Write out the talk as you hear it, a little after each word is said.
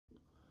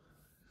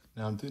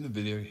Now I'm doing a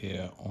video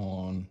here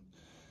on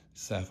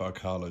sapphire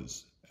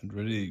colors and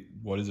really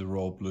what is a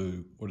royal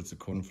blue, what is a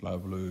cornflower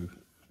blue,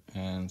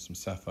 and some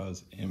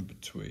sapphires in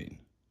between.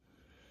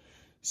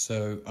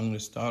 So I'm going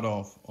to start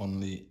off on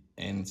the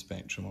end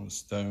spectrum on a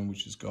stone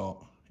which has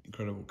got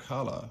incredible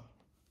color.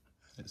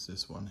 It's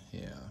this one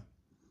here.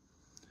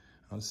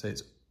 I would say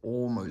it's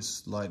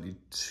almost slightly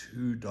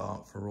too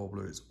dark for royal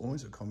blue. It's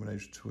almost a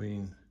combination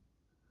between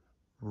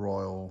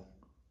royal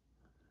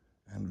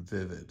and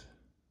vivid.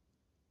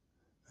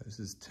 This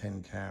is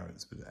 10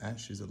 carats, but it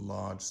actually is a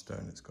large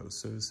stone. It's got a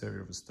surface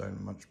area of a stone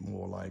much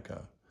more like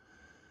a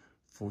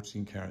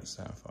 14 carat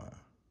sapphire.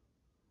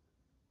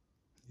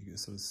 You can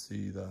sort of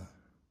see the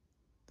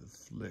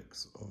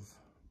flicks of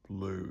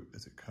blue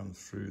as it comes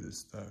through this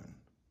stone.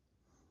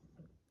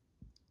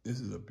 This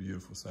is a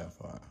beautiful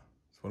sapphire.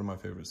 It's one of my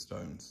favorite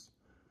stones.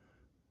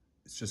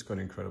 It's just got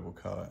incredible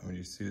color. And when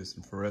you see this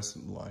in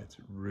fluorescent light,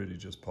 it really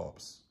just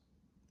pops.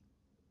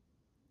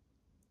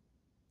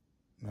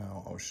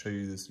 Now I'll show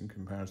you this in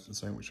comparison to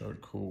something which I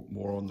would call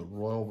more on the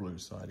royal blue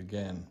side.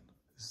 Again,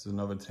 this is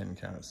another 10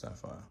 carat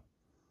sapphire.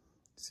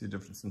 See the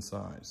difference in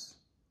size?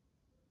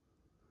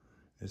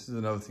 This is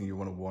another thing you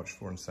want to watch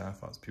for in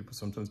sapphires. People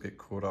sometimes get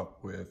caught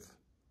up with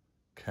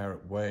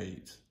carat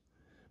weight,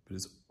 but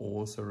it's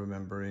also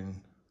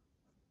remembering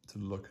to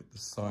look at the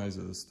size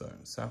of the stone.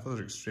 Sapphires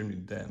are extremely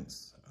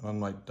dense, and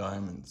unlike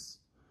diamonds,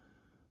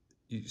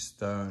 each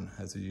stone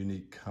has a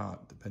unique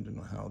cut depending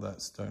on how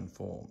that stone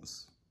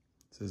forms.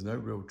 So there's no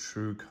real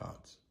true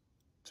cut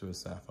to a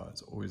sapphire.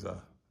 It's always a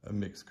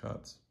mixed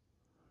cut.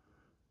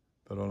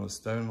 But on a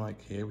stone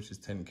like here, which is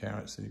 10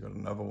 carats, and you've got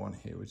another one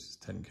here, which is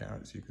 10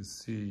 carats, you can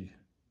see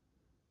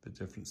the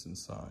difference in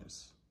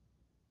size.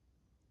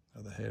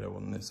 Now the halo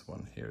on this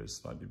one here is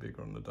slightly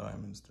bigger on the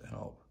diamonds to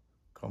help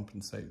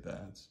compensate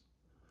that.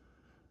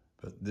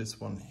 But this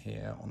one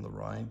here on the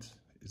right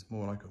is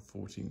more like a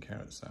 14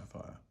 carat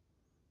sapphire.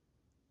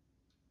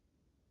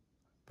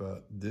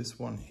 But this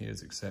one here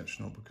is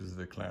exceptional because of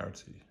the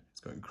clarity.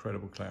 It's got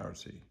incredible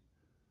clarity.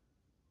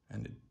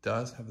 And it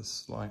does have a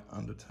slight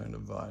undertone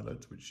of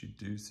violet, which you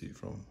do see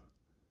from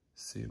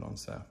Ceylon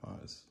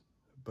sapphires.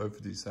 Both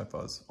of these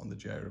sapphires on the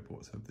GI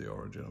reports have the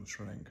origin of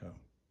Sri Lanka.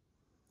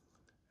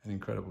 And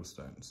incredible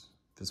stones.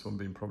 This one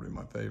being probably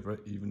my favorite,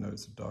 even though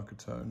it's a darker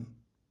tone.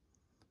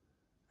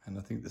 And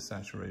I think the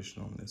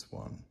saturation on this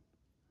one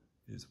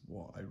is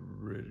what I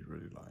really,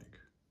 really like.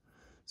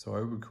 So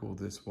I would call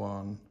this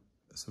one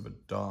a sort of a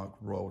dark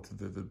royal to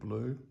vivid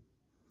blue,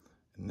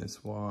 and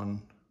this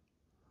one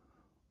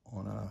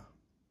on a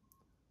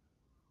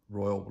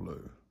royal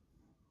blue.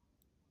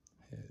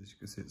 Here, as you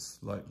can see, it's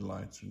slightly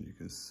lighter, and you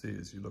can see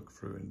as you look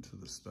through into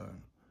the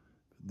stone.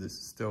 But this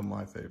is still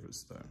my favorite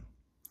stone.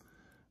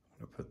 I'm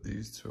going to put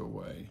these two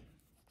away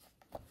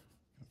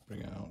and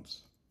bring out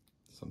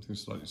something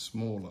slightly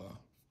smaller.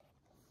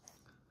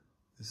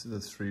 This is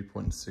a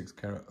 3.6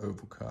 carat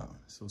oval cut.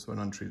 It's also an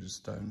untreated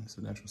stone. It's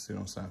a natural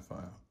Ceylon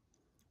sapphire.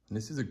 And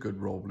this is a good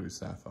royal blue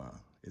sapphire.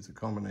 It's a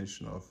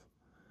combination of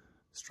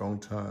strong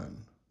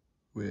tone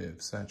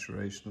with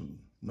saturation,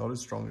 not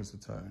as strong as the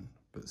tone,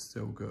 but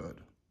still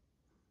good.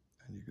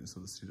 And you can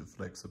sort of see the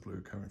flecks of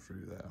blue coming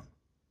through there.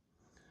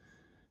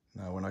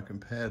 Now, when I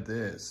compare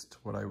this to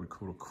what I would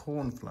call a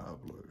cornflower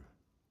blue,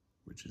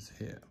 which is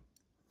here.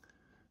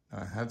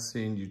 Now, I have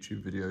seen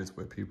YouTube videos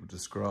where people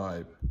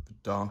describe the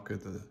darker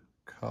the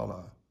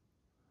color,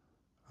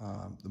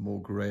 the more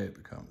gray it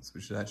becomes,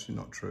 which is actually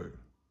not true.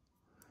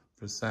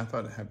 For a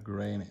sapphire to have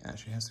gray in it,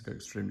 actually has to go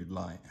extremely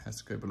light. It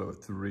has to go below a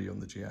 3 on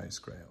the GI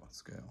scale.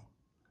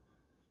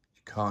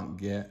 You can't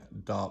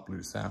get dark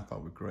blue sapphire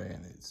with gray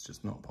in it. It's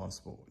just not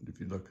possible. And if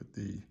you look at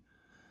the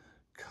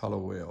color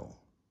wheel,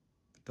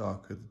 the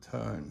darker the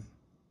tone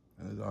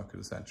and the darker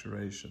the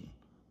saturation,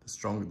 the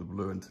stronger the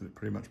blue until it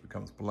pretty much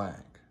becomes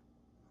black.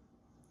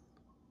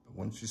 But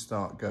once you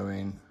start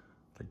going,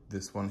 like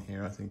this one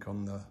here, I think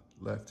on the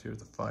left here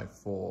is a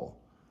 5.4.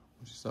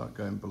 Once you start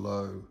going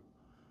below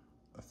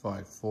a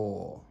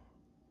 5.4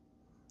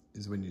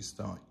 is when you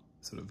start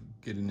sort of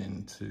getting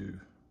into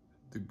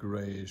the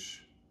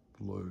grayish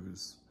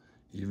blues.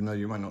 Even though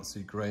you might not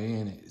see gray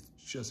in it, it's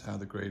just how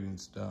the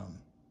grading's done.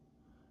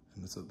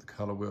 And the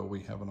color wheel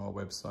we have on our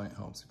website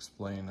helps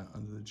explain that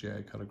under the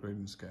GI color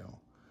grading scale.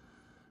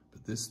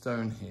 But this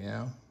stone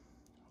here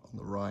on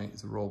the right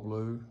is a royal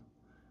blue,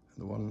 and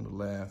the one on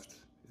the left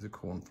is a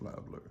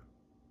cornflower blue.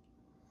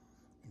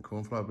 And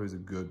cornflower blues are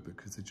good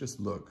because they just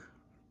look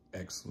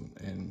excellent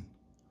in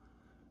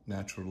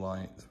natural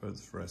light as well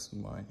as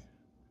fluorescent light.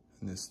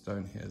 And this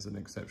stone here is an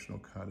exceptional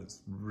cut.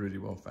 It's really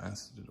well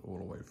faceted all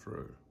the way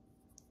through.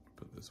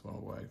 Put this one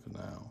away for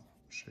now. I'll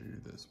show you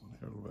this one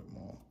here a little bit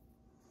more.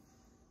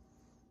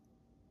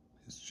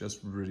 It's just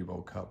really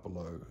well cut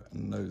below,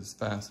 and those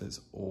facets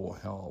all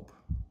help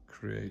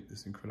create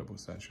this incredible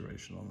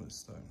saturation on this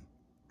stone.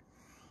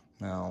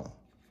 Now,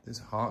 this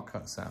heart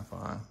cut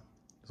sapphire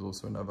is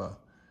also another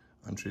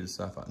untreated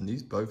sapphire, and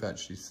these both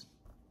actually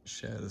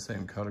share the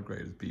same color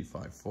grade as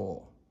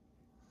B54.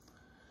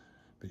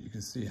 But you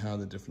can see how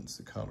the difference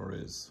the color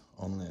is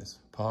on this,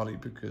 partly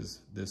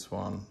because this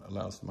one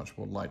allows for much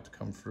more light to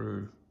come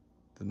through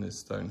than this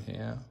stone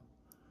here.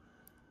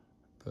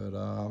 But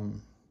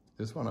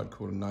this one I'd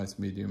call a nice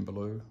medium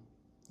blue,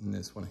 and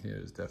this one here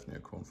is definitely a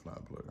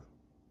cornflower blue.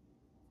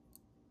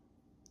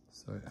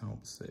 So it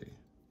helps see.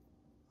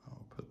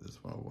 I'll put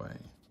this one away.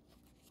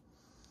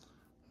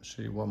 I'll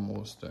show you one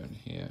more stone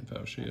here. In fact,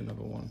 I'll show you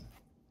another one.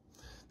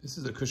 This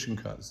is a cushion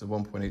cut. It's a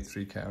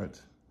 1.83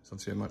 carat. It's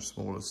obviously a much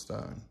smaller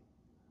stone.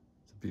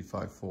 It's a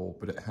B54,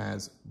 but it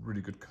has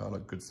really good color,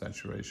 good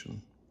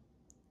saturation.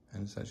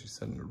 And it's actually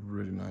set in a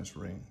really nice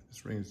ring.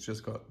 This ring has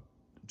just got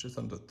just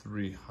under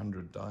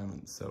 300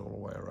 diamonds set all the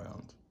way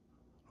around.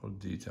 A lot of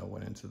detail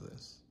went into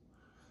this.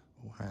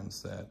 All hand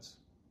set.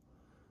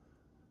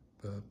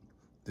 But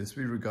this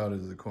we regarded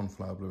as a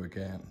cornflower blue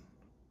again.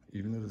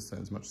 Even though the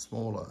stone is much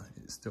smaller,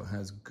 it still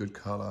has good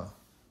color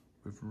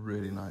with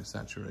really nice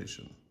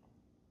saturation.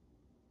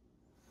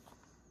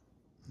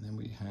 And then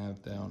we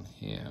have down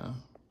here,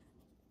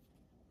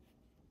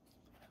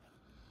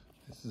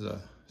 this is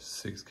a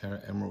 6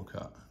 carat emerald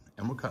cut.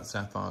 Emerald cut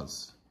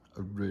sapphires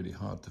are really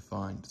hard to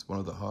find. It's one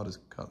of the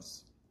hardest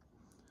cuts.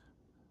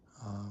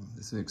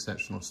 This is an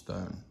exceptional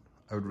stone.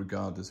 I would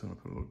regard this, when I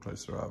put it a little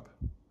closer up,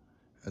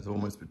 as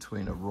almost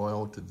between a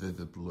royal to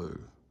vivid blue.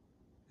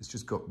 It's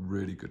just got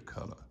really good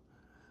color.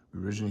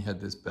 We originally had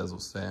this bezel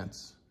set,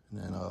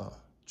 and then our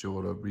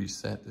jeweler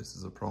reset this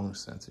as a prong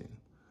setting,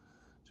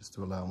 just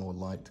to allow more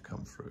light to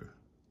come through.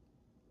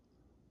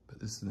 But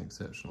this is an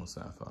exceptional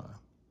sapphire.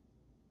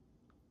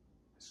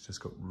 It's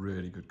just got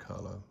really good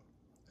color,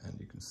 and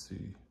you can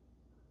see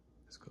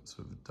it's got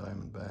sort of a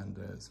diamond band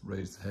there. It's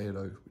raised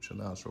halo, which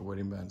allows for a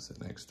wedding band to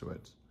sit next to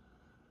it.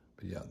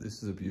 But yeah,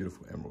 this is a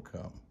beautiful emerald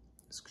cut.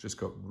 It's just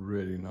got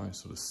really nice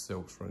sort of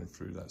silks running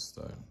through that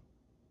stone.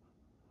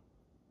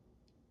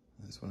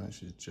 And this one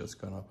actually has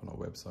just gone up on our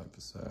website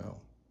for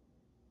sale,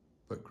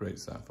 but great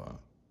sapphire.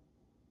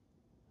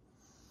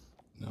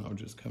 Now I'll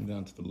just come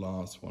down to the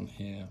last one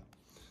here.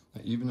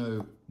 Now, even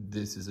though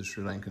this is a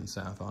Sri Lankan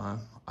sapphire,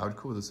 I would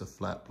call this a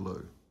flat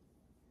blue.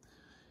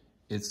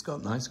 It's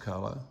got nice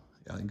color.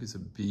 I think it's a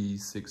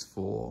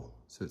B64,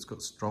 so it's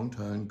got strong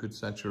tone, good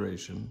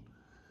saturation,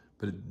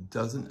 but it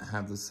doesn't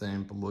have the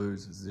same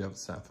blues as the other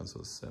sapphires I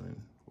was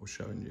selling or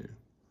showing you.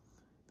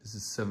 This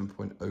is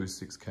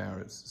 7.06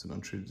 carats. It's an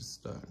untreated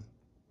stone,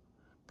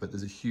 but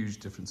there's a huge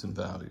difference in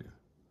value.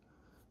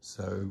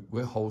 So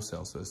we're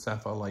wholesale, so a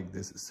sapphire like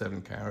this at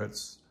 7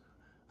 carats,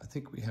 I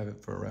think we have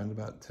it for around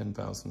about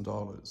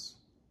 $10,000.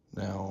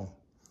 Now,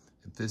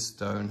 if this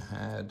stone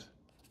had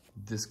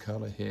this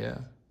color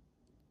here,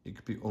 it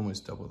could be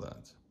almost double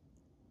that.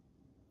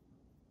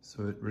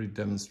 So it really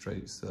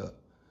demonstrates that,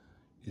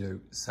 you know,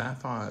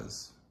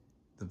 sapphires,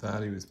 the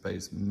value is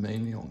based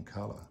mainly on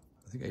color.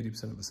 I think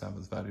 80% of a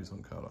sapphire's value is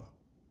on color.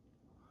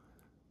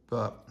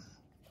 But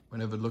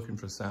whenever looking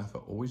for a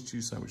sapphire, always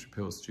choose something which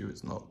appeals to you.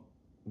 It's not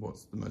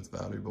what's the most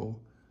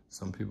valuable.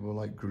 Some people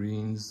like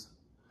greens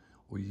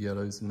or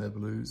yellows in their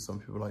blues. Some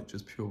people like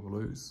just pure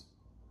blues.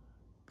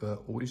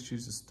 But always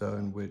choose a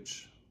stone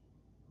which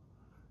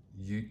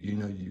you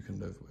know you can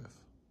live with.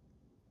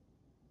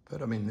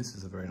 But I mean, this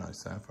is a very nice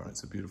sapphire.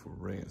 It's a beautiful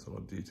ring. It's a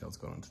lot of details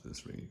gone into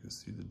this ring. You can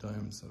see the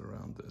diamonds that are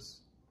around this.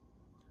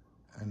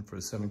 And for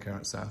a 7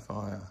 carat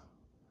sapphire,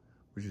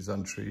 which is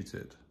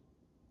untreated,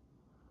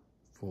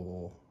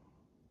 for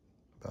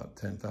about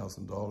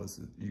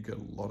 $10,000, you get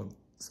a lot of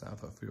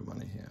sapphire for your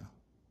money here,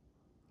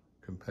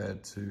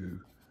 compared to,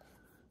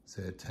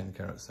 say, a 10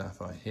 carat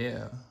sapphire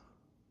here,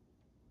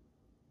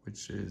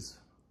 which is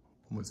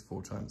almost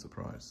 4 times the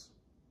price.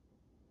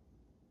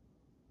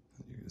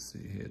 And you can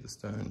see here the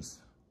stones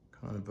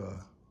kind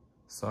of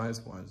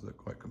size-wise look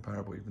quite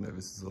comparable, even though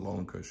this is a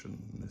long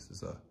cushion and this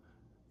is a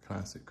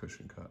classic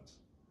cushion cut.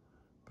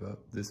 But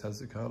this has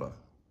the color,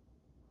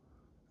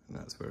 and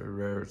that's where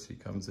rarity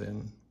comes in,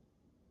 and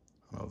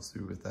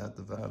obviously with that,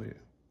 the value.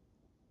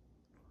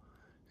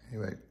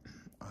 Anyway,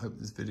 I hope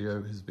this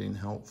video has been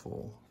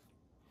helpful.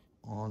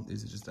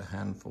 These are just a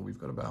handful. We've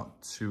got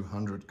about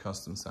 200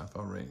 custom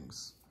sapphire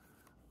rings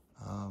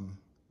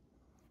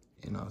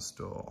in our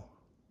store,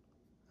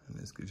 and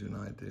this gives you an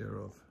idea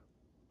of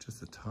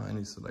just a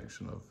tiny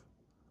selection of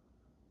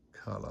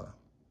color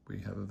we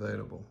have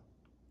available.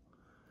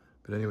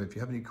 But anyway, if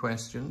you have any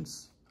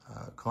questions,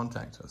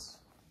 contact us.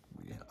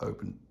 We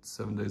open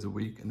 7 days a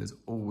week, and there's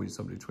always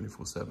somebody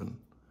 24/7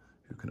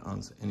 who can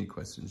answer any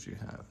questions you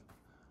have.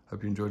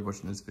 Hope you enjoyed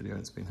watching this video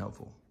and it's been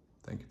helpful.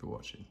 Thank you for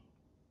watching.